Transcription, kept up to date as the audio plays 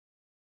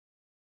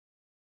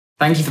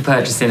Thank you for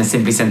purchasing a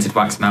Simply Scented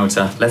wax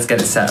melter. Let's get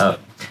it set up.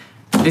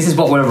 This is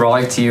what will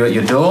arrive to you at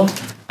your door,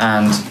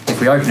 and if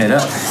we open it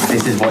up,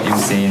 this is what you'll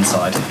see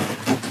inside.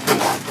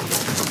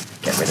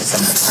 Get rid of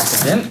some of the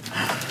packaging.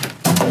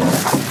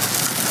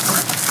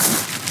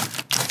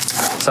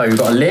 So we've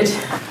got a lid.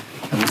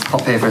 I'll just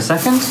pop here for a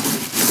second.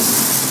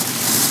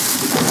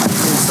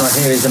 Inside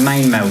here is the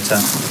main melter.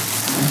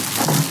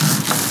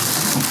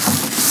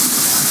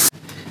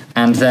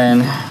 And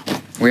then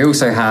we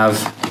also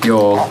have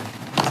your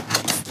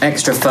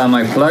extra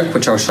thermo plug,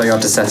 which I'll show you how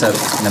to set up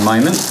in a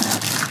moment.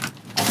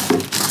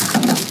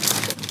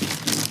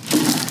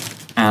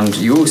 And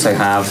you also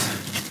have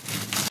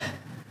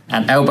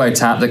an elbow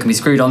tap that can be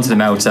screwed onto the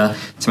melter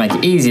to make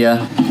it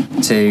easier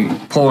to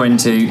pour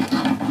into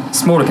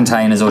smaller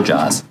containers or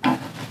jars.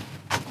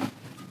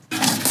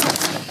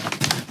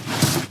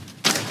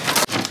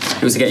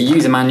 You also get a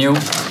user manual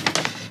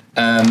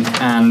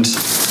and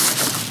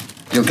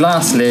your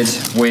glass lid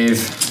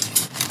with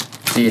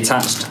the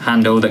attached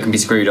handle that can be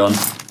screwed on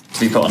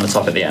to be put on the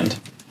top at the end.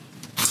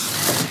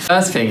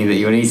 First thing that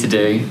you'll need to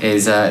do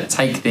is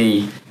take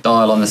the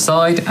dial on the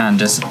side and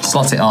just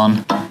slot it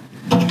on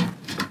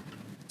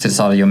to the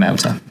side of your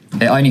melter.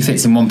 It only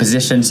fits in one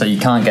position, so you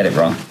can't get it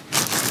wrong.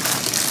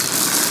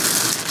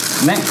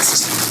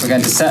 Next, we're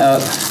going to set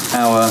up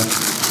our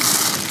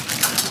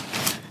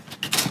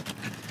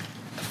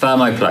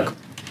thermo plug.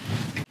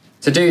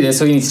 To do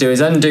this, all you need to do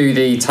is undo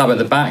the tab at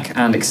the back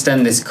and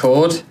extend this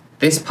cord.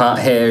 This part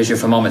here is your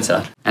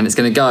thermometer, and it's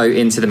going to go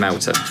into the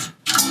melter,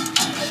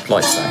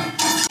 like so.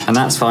 And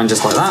that's fine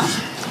just like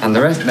that. And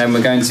the rest, then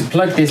we're going to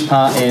plug this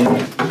part in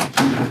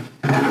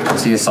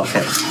to your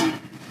socket.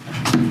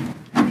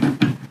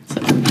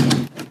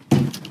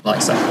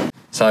 Like so.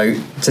 So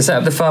to set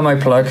up the thermo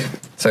plug,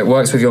 so it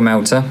works with your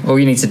melter, all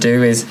you need to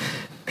do is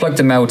plug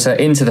the melter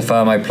into the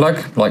thermo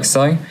plug, like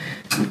so,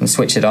 and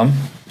switch it on.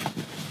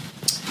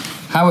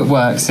 How it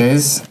works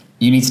is,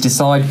 you need to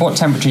decide what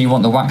temperature you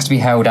want the wax to be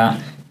held at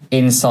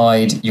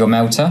inside your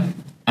melter,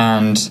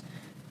 and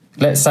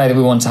let's say that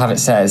we want to have it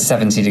set at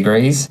 70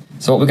 degrees.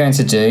 So what we're going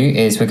to do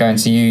is we're going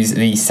to use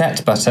the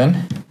set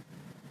button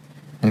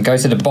and go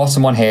to the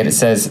bottom one here that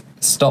says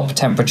stop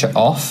temperature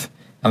off,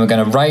 and we're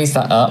going to raise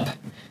that up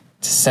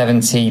to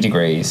 70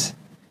 degrees.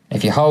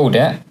 If you hold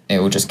it, it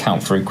will just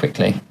count through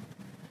quickly.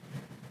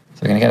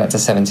 So we're going to get that to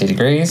 70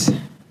 degrees,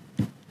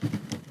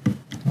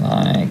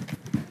 like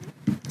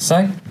so.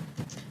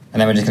 And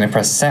then we're just going to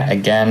press set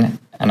again,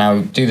 and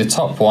I'll do the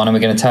top one, and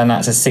we're going to turn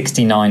that to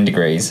 69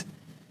 degrees.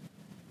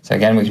 So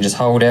again, we can just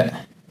hold it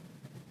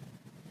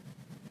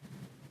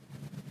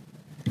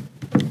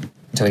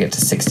until we get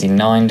to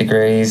 69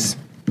 degrees.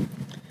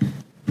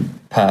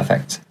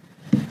 Perfect.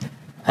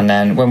 And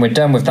then when we're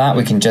done with that,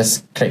 we can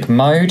just click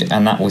mode,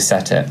 and that will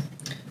set it.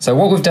 So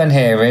what we've done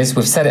here is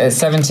we've set it at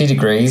 70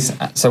 degrees.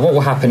 So what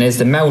will happen is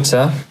the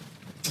melter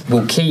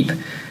will keep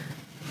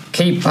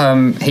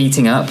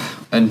heating up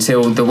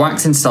until the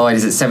wax inside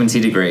is at 70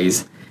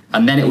 degrees,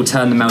 and then it will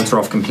turn the melter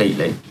off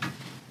completely.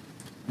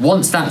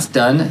 Once that's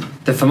done,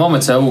 the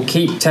thermometer will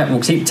keep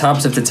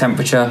tabs of the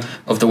temperature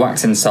of the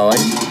wax inside,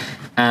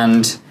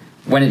 and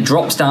when it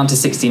drops down to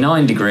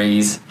 69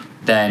 degrees,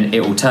 then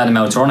it will turn the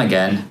melter on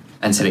again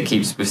until it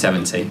keeps with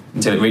 70,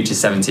 until it reaches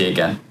 70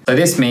 again. So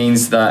this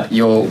means that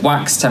your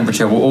wax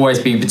temperature will always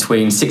be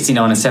between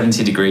 69 and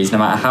 70 degrees, no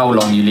matter how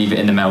long you leave it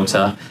in the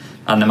melter,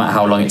 and no matter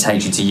how long it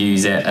takes you to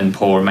use it and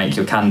pour and make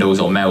your candles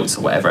or melts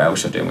or whatever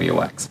else you're doing with your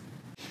wax.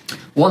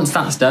 Once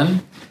that's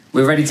done,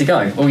 we're ready to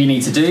go. All you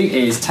need to do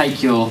is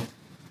take your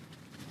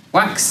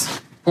wax,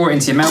 pour it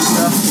into your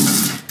melter,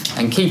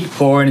 and keep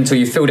pouring until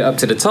you've filled it up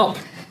to the top.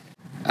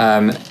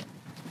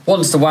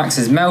 Once the wax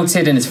is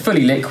melted and is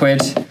fully liquid,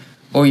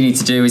 all you need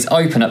to do is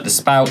open up the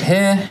spout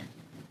here,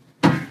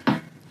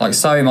 like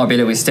so. It might be a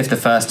little bit stiff the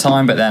first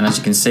time, but then as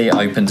you can see, it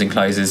opens and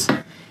closes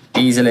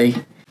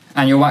easily.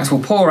 And your wax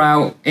will pour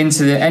out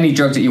into any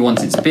jug that you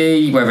want it to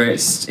be, whether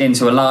it's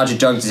into a larger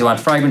jug to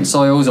add fragrance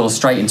oils or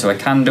straight into a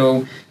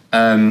candle.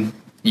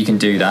 You can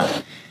do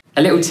that.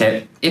 A little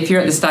tip, if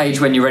you're at the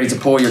stage when you're ready to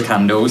pour your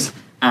candles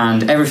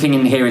and everything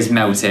in here is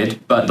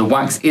melted, but the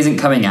wax isn't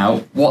coming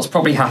out, what's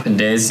probably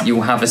happened is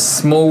you'll have a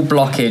small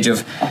blockage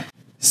of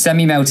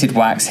semi-melted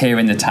wax here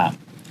in the tap.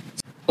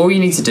 All you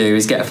need to do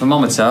is get a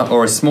thermometer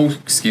or a small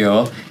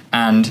skewer,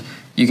 and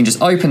you can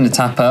just open the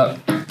tap up,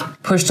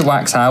 push the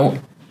wax out,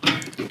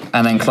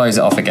 and then close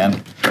it off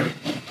again.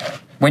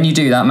 When you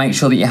do that, make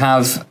sure that you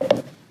have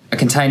a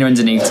container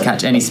underneath to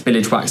catch any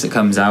spillage wax that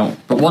comes out.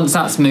 But once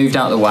that's moved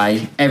out of the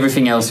way,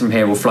 everything else from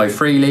here will flow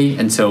freely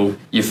until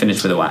you're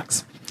finished with the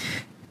wax.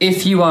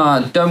 If you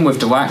are done with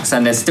the wax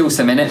and there's still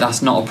some in it,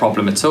 that's not a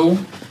problem at all.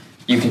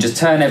 You can just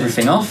turn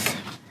everything off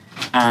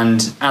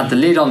and add the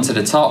lid onto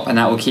the top, and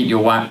that will keep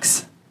your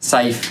wax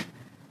safe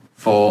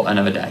for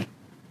another day.